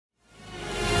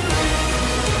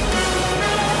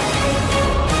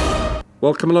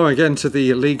Welcome along again to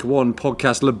the Ligue 1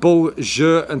 podcast, Le Beau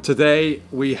Jeu, and today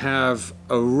we have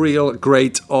a real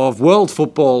great of world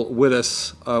football with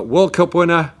us. A World Cup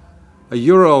winner, a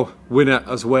Euro winner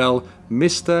as well,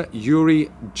 Mr.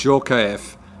 Youri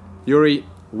Djorkaeff. Youri,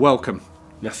 welcome.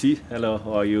 Merci. Hello.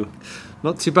 How are you?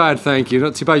 Not too bad, thank you.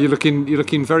 Not too bad. You're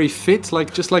looking very fit,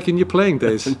 just like in your playing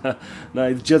days. No,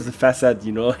 it's just the facade,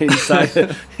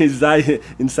 Inside,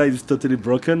 inside is totally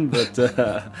broken, but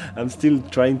I'm still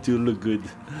trying to look good.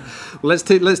 Well, let's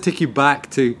take you back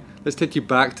to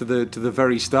the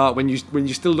very start when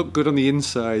you still look good on the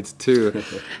inside too.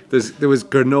 There was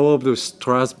Grenoble, there was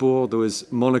Strasbourg, there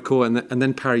was Monaco, and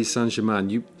then Paris Saint-Germain.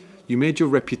 You made your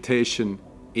reputation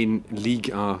in Ligue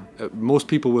 1. Most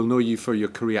people will know you for your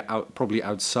career probably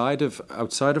outside of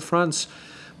France.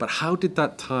 But how did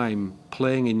that time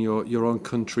playing in your own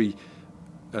country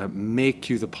make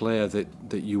you the player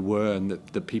that you were and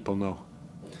that people know?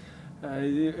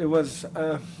 It was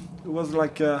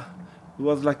like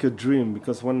a dream,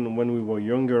 because when we were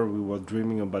younger, we were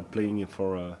dreaming about playing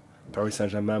for Paris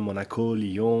Saint-Germain, Monaco,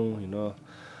 Lyon,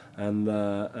 and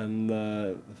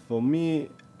for me,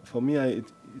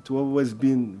 it always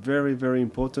been very, very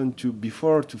important to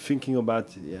thinking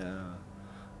about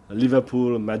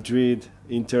Liverpool, Madrid,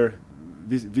 Inter.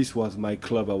 This was my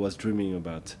club I was dreaming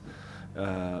about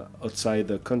outside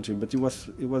the country. But it was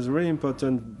really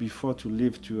important before to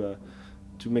leave to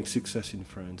make success in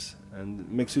France. And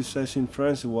make success in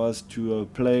France was to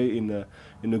play in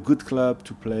a good club,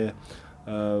 to play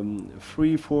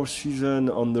 3-4 seasons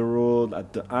on the road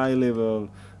at the high level,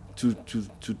 to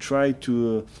try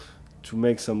to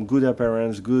make some good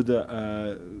appearance,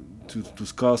 to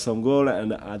score some goal,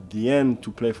 and at the end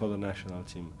to play for the national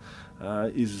team.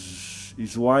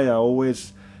 Is why I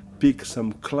always pick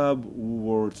some club who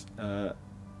were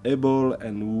able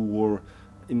and who were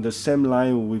in the same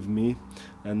line with me,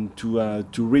 and to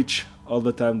reach all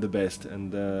the time the best.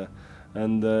 And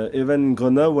even in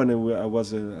Grenoble, when I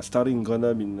was starting in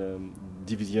Grenoble in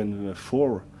Division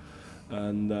 4.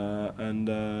 But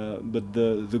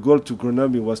the goal to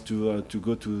Grenoble was to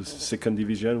go to second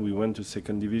division. We went to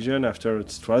second division. After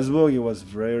Strasbourg, it was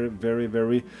very, very,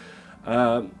 very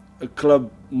a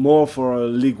club more for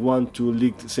Ligue 1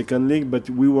 to second league. But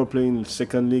we were playing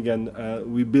second league, and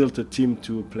we built a team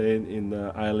to play in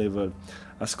high level.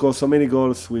 I scored so many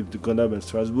goals with Grenoble and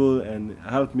Strasbourg, and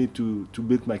helped me to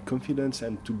build my confidence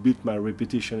and to build my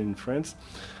reputation in France.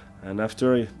 And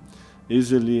after,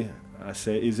 easily. I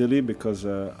say easily because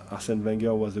Arsène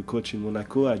Wenger was the coach in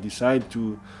Monaco. I decided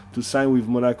to sign with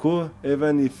Monaco,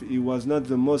 even if it was not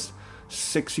the most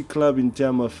sexy club in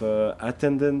terms of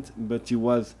attendance, but it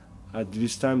was at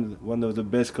this time one of the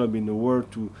best clubs in the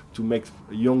world to make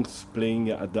youngs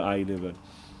playing at the high level.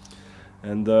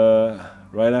 And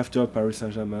right after Paris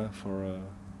Saint-Germain for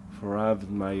have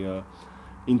my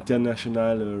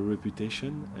international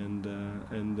reputation,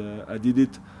 and I did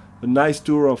it. A nice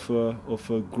tour of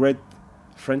a great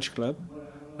French club,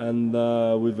 and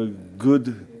with a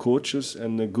good coaches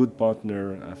and a good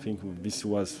partner. I think this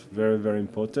was very, very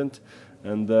important.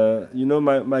 And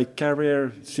my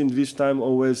career since this time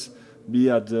always be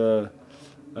at the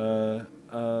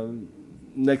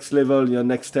next level,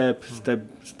 next step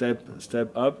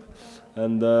up,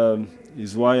 and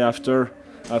is why after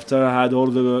I had all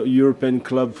the European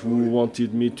clubs who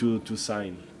wanted me to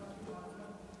sign.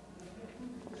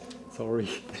 Sorry.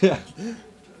 Yeah.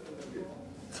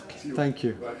 Thank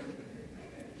you.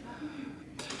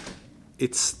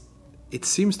 It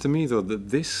seems to me though that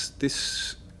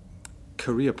this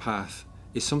career path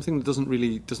is something that doesn't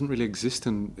really exist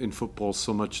in football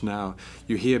so much now.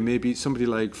 You hear maybe somebody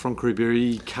like Franck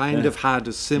Ribéry kind of had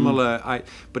a similar,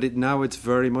 but now it's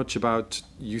very much about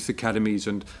youth academies,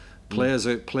 and players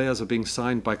are being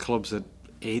signed by clubs at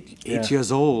 8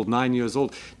 years old, 9 years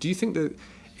old. Do you think that?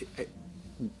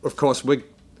 Of course, we're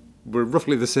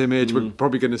roughly the same age. We're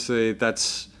probably going to say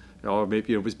that's,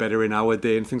 maybe it was better in our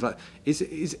day and things like that. Is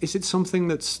it something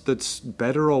that's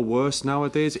better or worse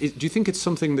nowadays? Do you think it's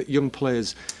something that young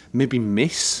players maybe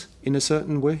miss in a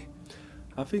certain way?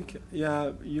 I think,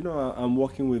 I'm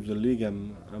working with the league.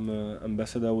 I'm an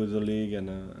ambassador with the league, and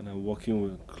I'm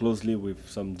working closely with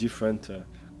some different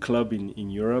club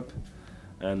in Europe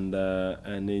and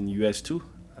in US too,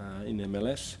 in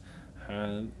MLS.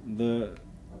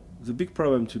 The big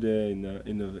problem today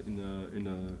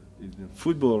in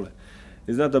football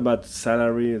is not about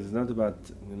salary. It's not about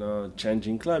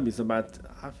changing club. It's about,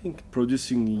 I think,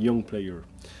 producing young player.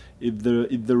 If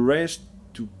the race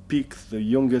to pick the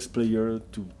youngest player,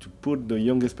 to put the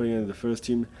youngest player in the first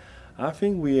team, I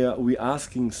think we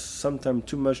asking sometimes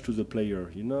too much to the player.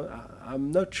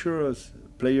 I'm not sure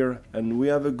player, and we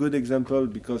have a good example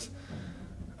because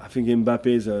I think Mbappe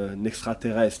is an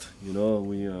extraterrestre. You know,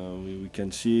 we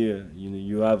can see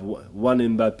you have one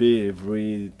Mbappe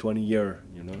every 20 years.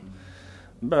 You know,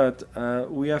 but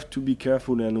we have to be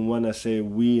careful. And when I say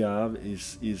we have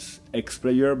is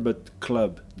ex-player, but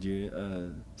club,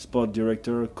 sport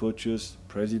director, coaches,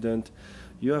 president.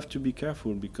 You have to be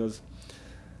careful because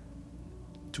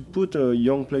to put a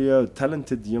young player, a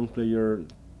talented young player,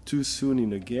 too soon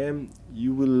in a game,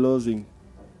 you will lose him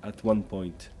at one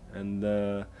point. And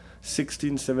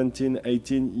 16, 17,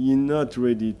 18, you're not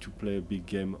ready to play a big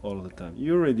game all the time.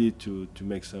 You're ready to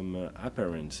make some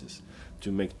appearances,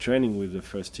 to make training with the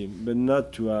first team, but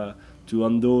not to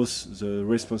endorse the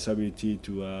responsibility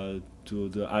to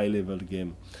the high-level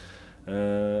game.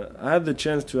 I had the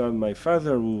chance to have my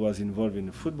father, who was involved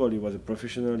in football. He was a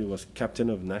professional. He was captain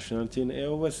of national team. He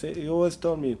always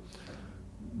told me,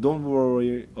 don't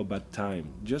worry about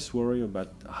time. Just worry about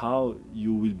how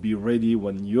you will be ready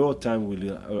when your time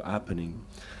will happening.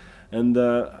 And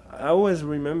I always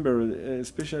remember,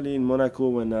 especially in Monaco,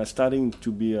 when I starting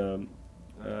to be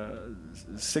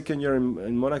second year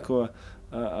in Monaco,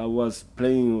 I was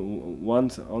playing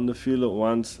once on the field,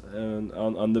 once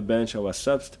on the bench. I was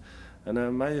subbed,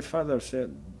 and my father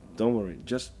said, "Don't worry,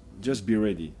 just be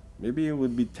ready. Maybe it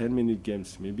would be 10-minute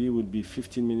games, maybe it would be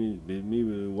 15 minutes,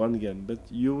 maybe one game, but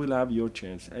you will have your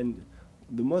chance. And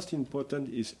the most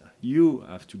important is you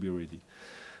have to be ready."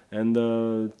 And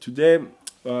today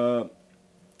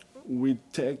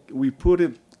we put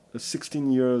a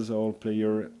 16 years old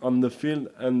player on the field,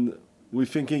 and we're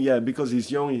thinking, yeah, because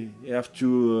he's young, he have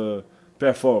to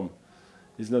perform.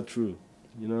 It's not true.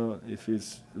 You know, if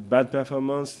it's a bad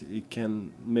performance, it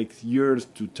can make years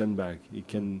to turn back. He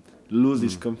can lose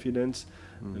his confidence,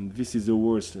 and this is the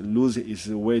worst. Lose is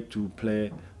a way to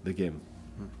play the game.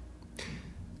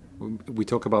 We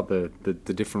talk about the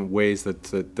different ways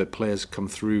that players come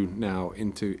through now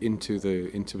into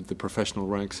the professional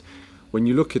ranks. When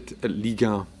you look at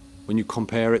Ligue, when you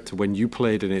compare it to when you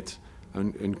played in it,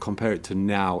 and compare it to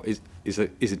now, is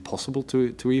it possible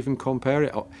to even compare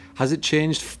it? Or has it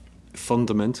changed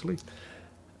fundamentally?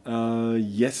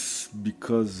 Yes,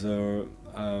 because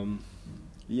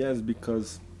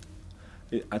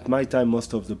at my time,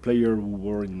 most of the players who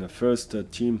were in the first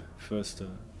team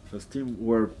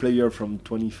were players from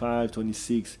 25,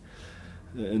 26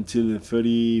 until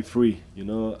 33. You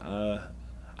know,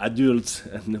 adults.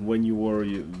 And when you were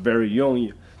very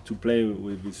young to play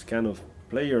with this kind of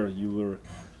player, you were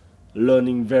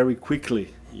learning very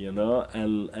quickly. You know,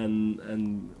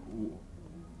 and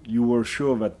you were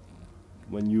sure that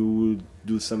when you will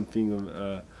do something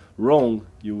wrong,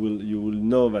 you will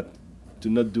know that to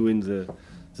not do it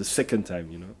the second time.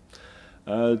 You know.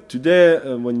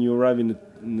 Today, when you arrive in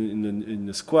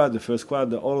the squad, the first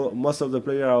squad, most of the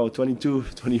players are 22,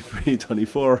 23,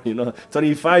 24. You know,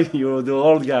 25. You're the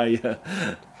old guy.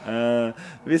 I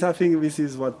think this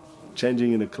is what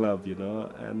changing in the club. You know,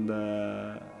 and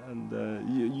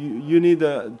you need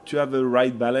to have a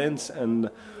right balance, and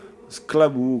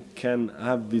club who can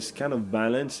have this kind of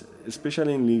balance,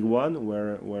 especially in Ligue 1,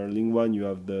 where Ligue 1 you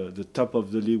have the top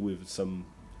of the league with some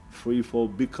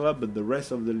 3-4 big clubs, but the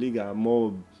rest of the league are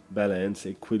more balanced,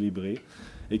 équilibré,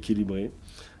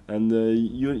 and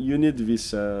you need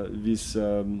this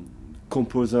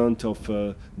component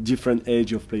of different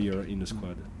age of player in the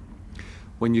squad.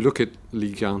 When you look at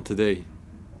Ligue 1 today,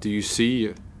 do you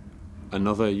see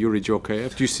another Youri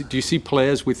Djorkaeff? Do you see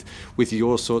players with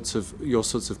your sorts of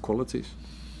qualities?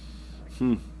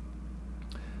 In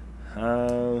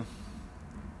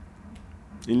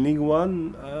Ligue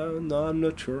 1, no, I'm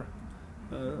not sure.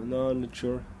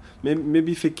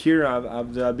 Maybe Fekir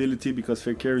have the ability, because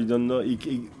Fekir, you don't know.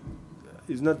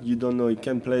 It's not you don't know. He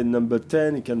can play number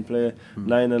 10. He can play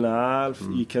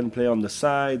 9.5. He can play on the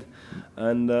side,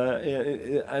 and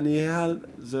he has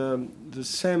the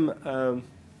same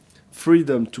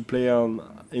freedom to play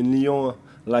in Lyon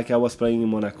like I was playing in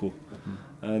Monaco.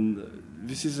 And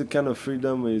this is a kind of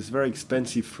freedom. It's very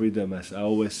expensive freedom, as I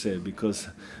always say, because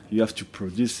you have to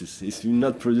produce this. If you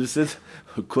not produce it,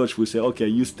 a coach will say, okay,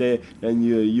 you stay, and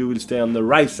you will stay on the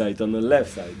right side, on the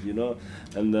left side, you know.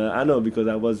 And I know, because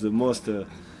I was the most the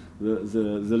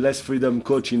less freedom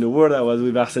coach in the world. I was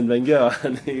with Arsène Wenger,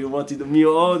 and he wanted me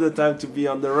all the time to be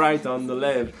on the right, on the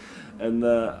left. And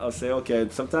I'll say, okay,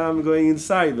 sometimes I'm going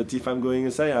inside, but if I'm going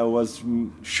inside, I was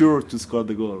sure to score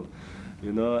the goal,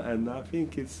 you know. And I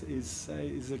think it's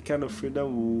a kind of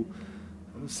freedom who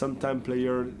sometimes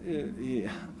players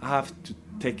have to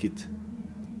take it,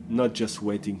 not just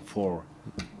waiting for.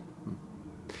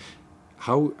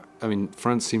 How, I mean,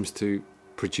 France seems to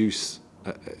produce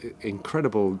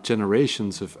incredible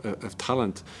generations of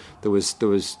talent. There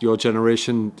was your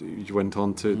generation. You went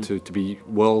on to be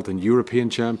world and European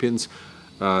champions.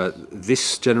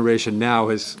 This generation now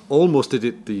has almost did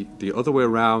it the other way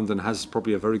around and has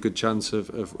probably a very good chance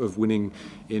of winning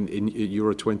in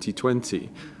Euro 2020.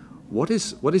 What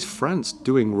is France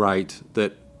doing right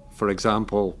that, for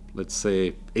example, let's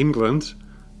say England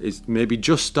is maybe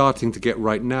just starting to get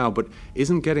right now, but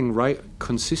isn't getting right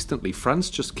consistently?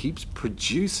 France just keeps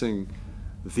producing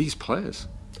these players.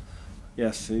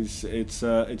 Yes, it's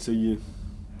a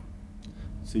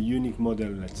unique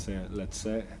model. Let's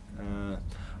say.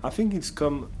 I think it's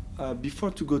come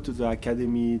before to go to the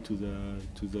academy, to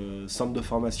the centre de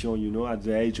formation. You know, at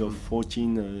the age of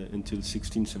 14 until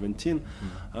 16, 17,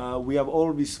 we have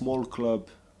all these small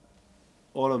clubs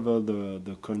all over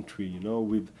the country. You know,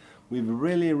 with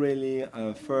really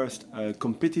first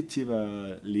competitive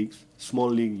leagues, small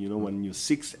league. You know, when you're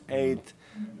 6, 8,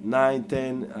 9,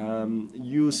 10,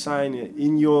 you sign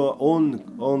in your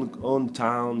own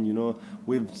town. You know,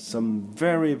 with some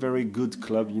very good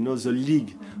club. You know, the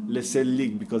league, let's say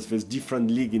league, because there's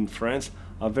different league in France,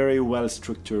 are very well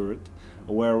structured,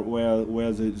 where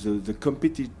the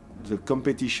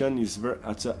competition is very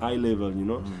at a high level. You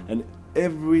know, and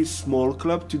every small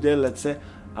club today, let's say,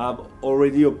 have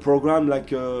already a program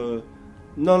like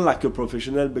not like a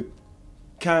professional, but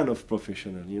kind of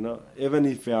professional, you know, even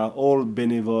if they are all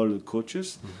benevolent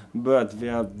coaches, but they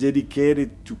are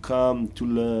dedicated to come, to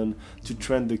learn, to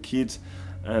train the kids.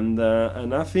 And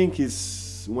I think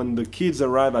it's when the kids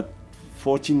arrive at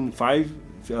 14,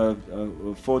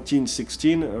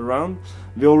 16 around,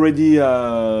 they're already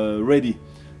ready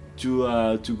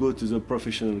to go to the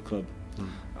professional club.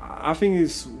 I think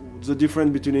it's the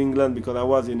difference between England, because I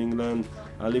was in England,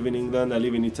 I live in England, I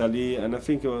live in Italy, and I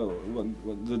think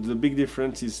the big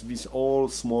difference is this all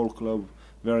small club,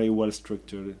 very well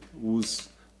structured, who's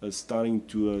starting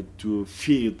to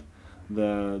feed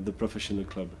the professional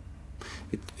club.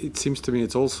 It seems to me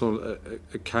it's also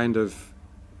a kind of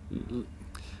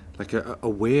like a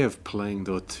way of playing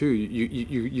though too.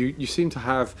 You seem to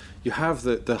have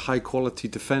the high quality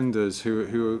defenders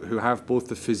who have both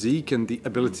the physique and the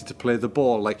ability to play the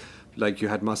ball, like you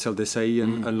had Marcel Desailly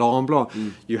and Laurent Blanc.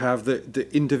 You have the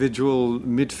individual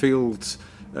midfield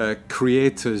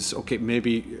creators. Okay,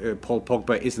 maybe Paul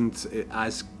Pogba isn't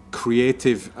as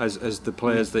creative as the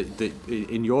players that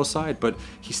in your side, but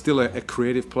he's still a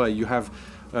creative player. You have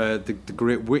the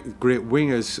great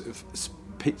wingers,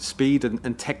 speed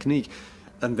and technique,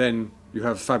 and then you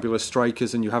have fabulous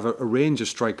strikers, and you have a range of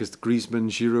strikers: Griezmann,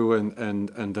 Giroud, and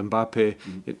Mbappe.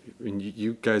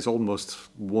 You guys almost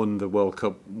won the World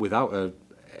Cup without a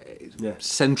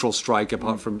central strike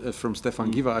apart from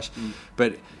Stefan Givash,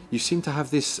 but you seem to have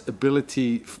this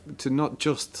ability to not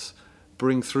just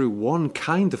bring through one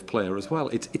kind of player as well.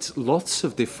 It's lots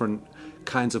of different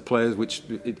kinds of players, which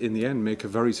in the end make a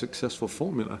very successful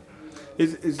formula.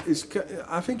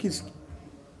 I think it's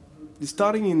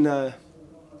starting in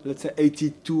let's say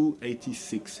 82,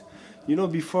 86. You know,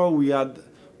 before we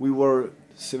were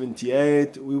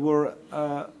 78. We were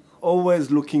always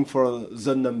looking for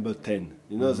the number 10.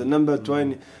 You know, the number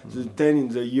 20, the 10 in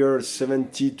the year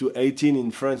 70 to 18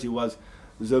 in France, it was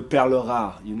the perle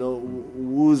rare. You know,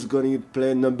 who's going to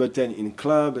play number 10 in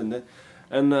club, and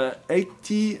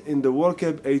 80 in the World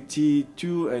Cup,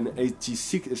 82 and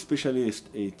 86, especially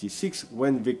 86,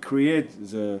 when they create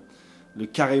the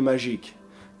Carré Magique.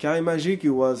 Carré Magique, it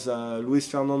was Luis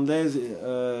Fernandez,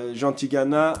 Jean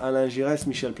Tigana, Alain Giresse,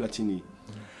 Michel Platini.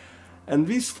 And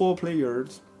these four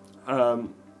players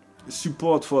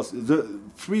support first. The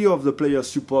three of the players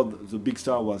support the big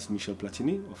star was Michel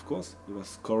Platini, of course. He was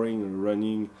scoring and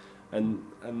running and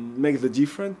make the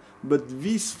difference. But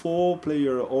these four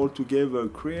players all together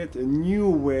create a new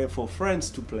way for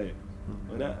France to play.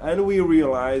 And we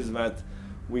realize that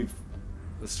with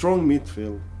a strong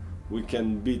midfield, we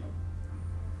can beat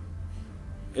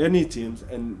any teams,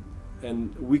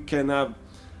 and we can have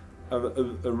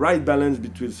a right balance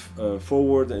between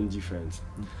forward and defense.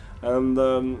 And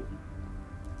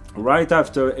right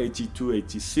after 82,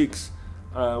 86,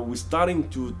 we're starting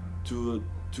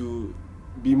to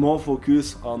be more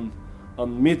focused on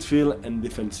midfield and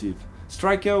defensive.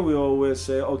 Striker, we always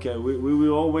say, okay, we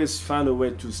will always find a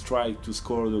way to strike, to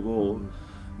score the goal.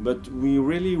 But we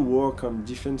really work on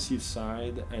defensive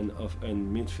side and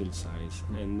midfield side.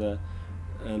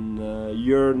 And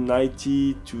year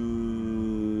 90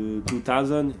 to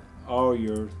 2000, our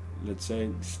year, let's say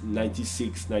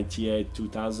 96, 98,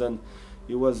 2000,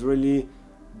 it was really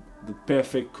the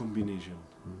perfect combination.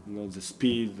 You know, the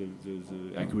speed,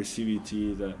 the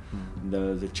aggressivity,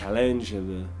 the challenge,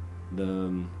 and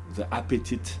the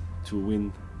appetite to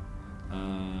win,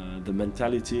 the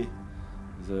mentality,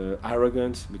 the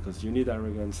arrogance, because you need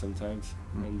arrogance sometimes.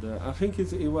 And I think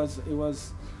it was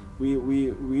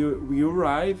we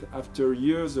arrived after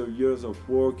years of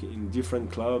work in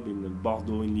different clubs, in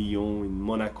Bordeaux, in Lyon, in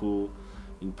Monaco,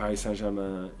 in Paris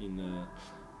Saint-Germain,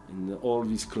 in all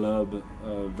these clubs,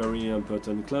 very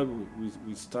important club.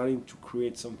 We're starting to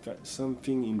create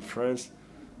something in France,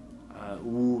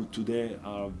 who today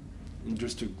are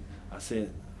interested. I say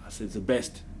the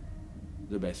best.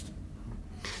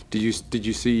 Did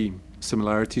you see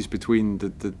similarities between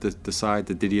the side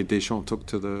that Didier Deschamps took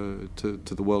to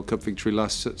the World Cup victory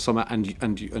last summer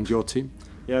and your team?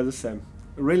 Yeah, the same.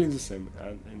 Really the same.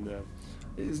 And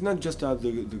it's not just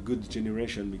the good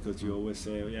generation, because you always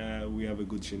say, yeah, we have a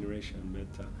good generation,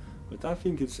 but I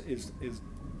think it's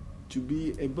to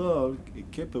be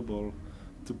capable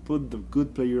to put the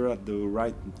good player at the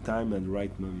right time and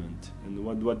right moment. And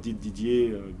what did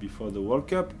Didier before the World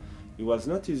Cup? It was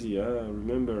not easy. I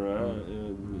remember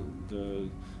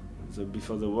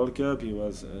before the World Cup, he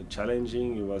was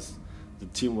challenging. The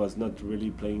team was not really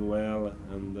playing well,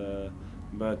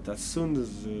 but as soon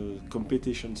as the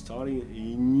competition started,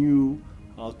 he knew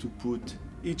how to put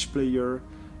each player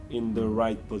in the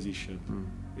right position.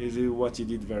 Is what he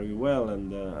did very well,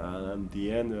 and at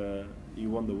the end, he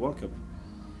won the World Cup.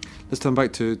 Let's turn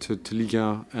back to Ligue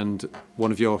and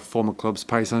one of your former clubs,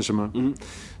 Paris Saint-Germain.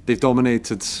 They've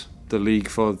dominated the league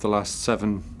for the last 8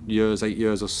 years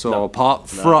or so. No. Apart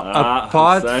from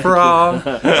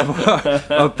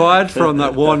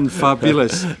that one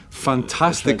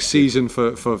fantastic season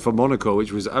for Monaco,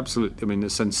 which was a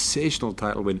sensational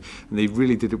title win, and they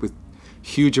really did it with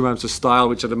huge amounts of style,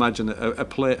 which I'd imagine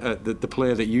the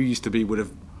player that you used to be would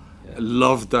have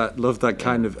loved that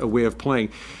kind of a way of playing.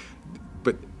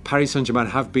 But Paris Saint-Germain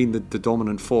have been the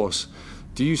dominant force.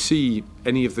 Do you see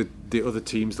any of the other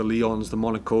teams, the Lyons, the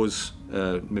Monacos,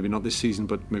 maybe not this season,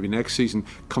 but maybe next season,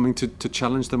 coming to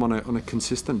challenge them on a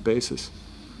consistent basis?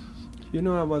 You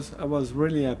know, I was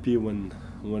really happy when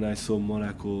I saw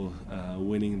Monaco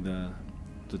winning the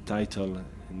title,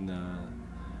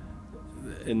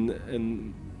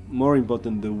 and more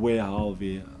important, the way how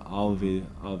they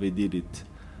did it.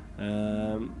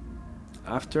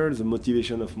 After the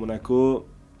motivation of Monaco,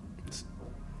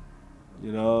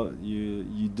 you know,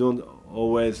 you don't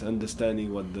always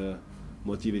understanding what the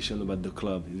motivation about the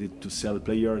club. Is it to sell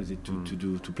players? Is it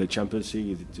to play Champions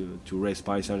League? Is it to raise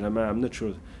Paris Saint-Germain? I'm not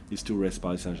sure it's to raise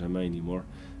Paris Saint-Germain anymore.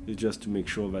 It's just to make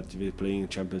sure that they're playing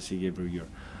Champions League every year.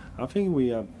 I think we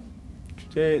have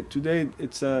today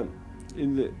it's in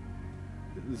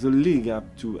the league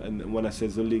up to, and when I say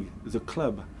the league, the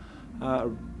club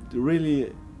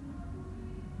really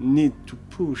need to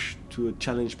push to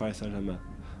challenge Paris Saint-Germain.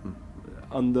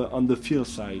 On the field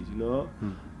side, you know,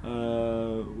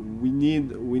 we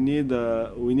need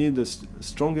a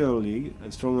stronger league,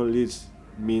 and stronger leagues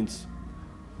means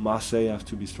Marseille has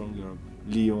to be stronger,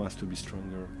 Lyon has to be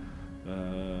stronger,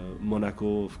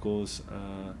 Monaco, of course,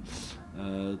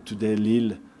 today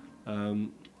Lille.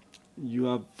 You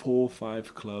have 4 or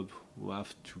 5 clubs who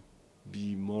have to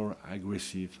be more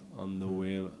aggressive on the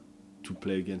way to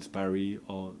play against Paris,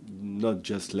 or not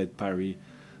just let Paris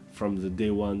from the day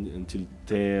one until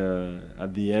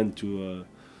at the end to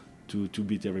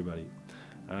beat everybody.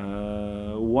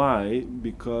 Why?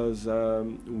 Because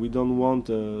we don't want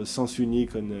a sens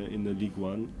unique in the Ligue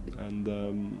 1, and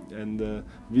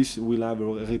this will have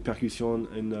a repercussion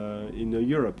in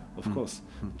Europe, of course.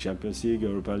 Champions League,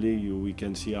 Europa League, we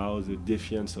can see how the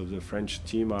defiance of the French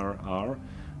team are,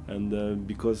 and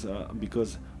because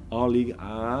our league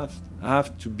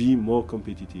have to be more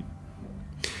competitive.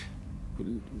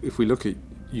 If we look at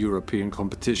European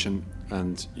competition,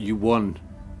 and you won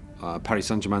Paris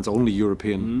Saint-Germain's only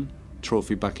European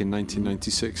trophy back in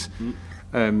 1996.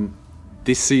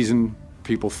 This season,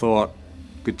 people thought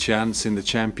good chance in the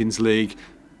Champions League.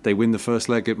 They win the first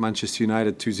leg at Manchester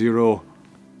United 2-0.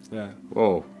 Yeah.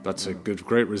 Oh, that's a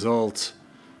great result.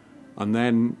 And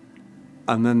then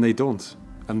they don't.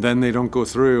 And then they don't go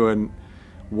through. And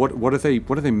what are they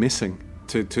missing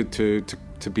to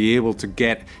be able to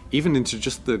get even into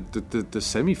just the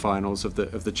semi-finals of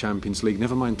the Champions League,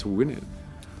 never mind to win it?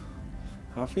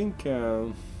 I think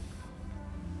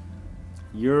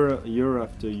year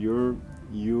after year,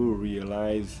 you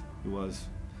realize it was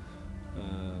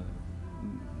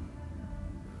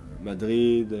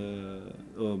Madrid,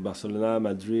 Barcelona,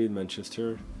 Madrid,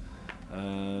 Manchester.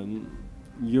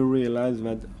 You realize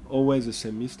that always the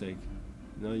same mistake.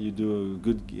 You know, you do a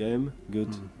good game,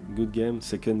 good game.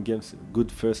 Second game, good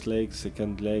first leg.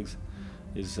 Second legs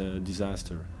is a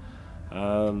disaster.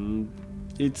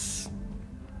 it's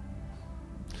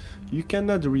you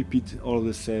cannot repeat all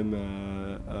the same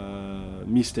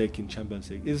mistake in Champions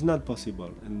League. It's not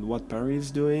possible. And what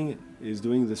Paris is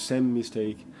doing the same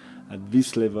mistake at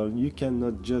this level. You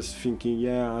cannot just thinking,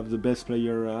 yeah, I have the best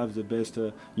player, I have the best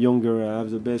younger, I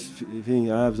have the best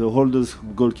thing, I have the oldest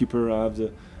goalkeeper, I have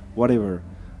the whatever,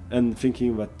 and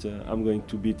thinking that I'm going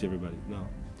to beat everybody. No.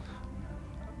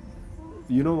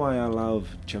 You know why I love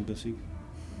Champions League?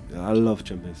 I love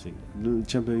Champions League.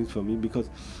 Champions League for me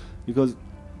because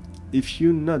if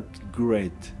you're not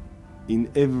great in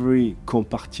every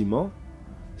compartment,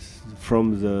 from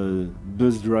the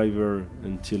bus driver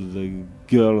until the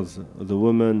girls, the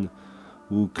woman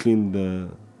who clean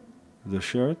the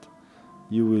shirt,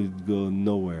 you will go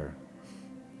nowhere.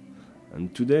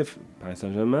 And today, Paris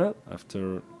Saint-Germain,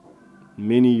 after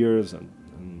many years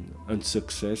and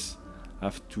success,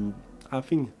 have to, I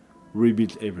think,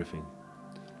 rebuild everything.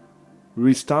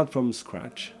 Restart from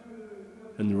scratch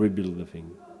and rebuild the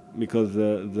thing. Because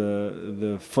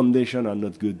the foundation are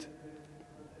not good.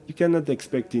 You cannot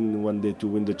expect in one day to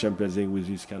win the Champions League with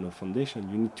this kind of foundation.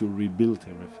 You need to rebuild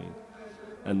everything,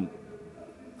 and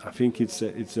I think it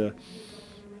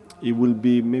will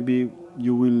be, maybe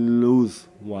you will lose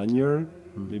 1 year,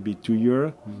 maybe 2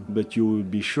 years, but you will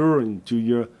be sure in 2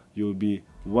 years you will be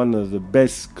one of the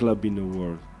best club in the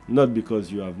world. Not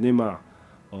because you have Neymar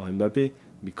or Mbappe,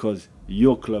 because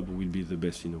your club will be the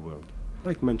best in the world.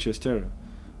 Like Manchester.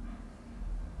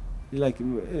 Like,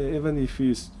 even if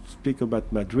you speak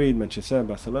about Madrid, Manchester,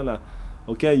 Barcelona,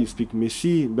 okay, you speak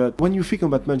Messi, but when you think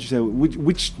about Manchester,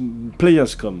 which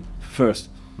players come first?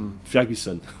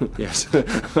 Ferguson. Yes.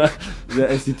 The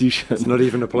institution. It's not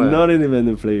even a player. Not even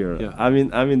a player. Yeah. I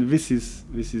mean, this is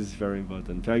very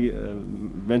important.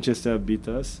 Manchester beat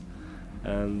us,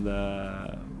 and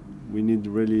we need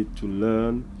really to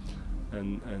learn,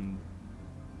 and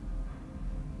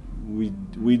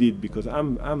we did, because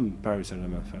I'm Paris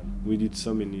Saint-Germain fan. We did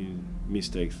so many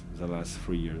mistakes the last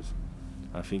 3 years.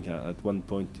 I think at one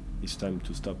point it's time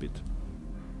to stop it.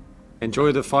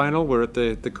 Enjoy the final. We're at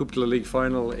the Coupe de la Ligue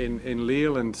final in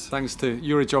Lille, and thanks to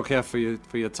Youri Djorkaeff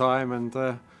for your time, and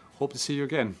hope to see you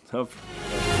again. Hope.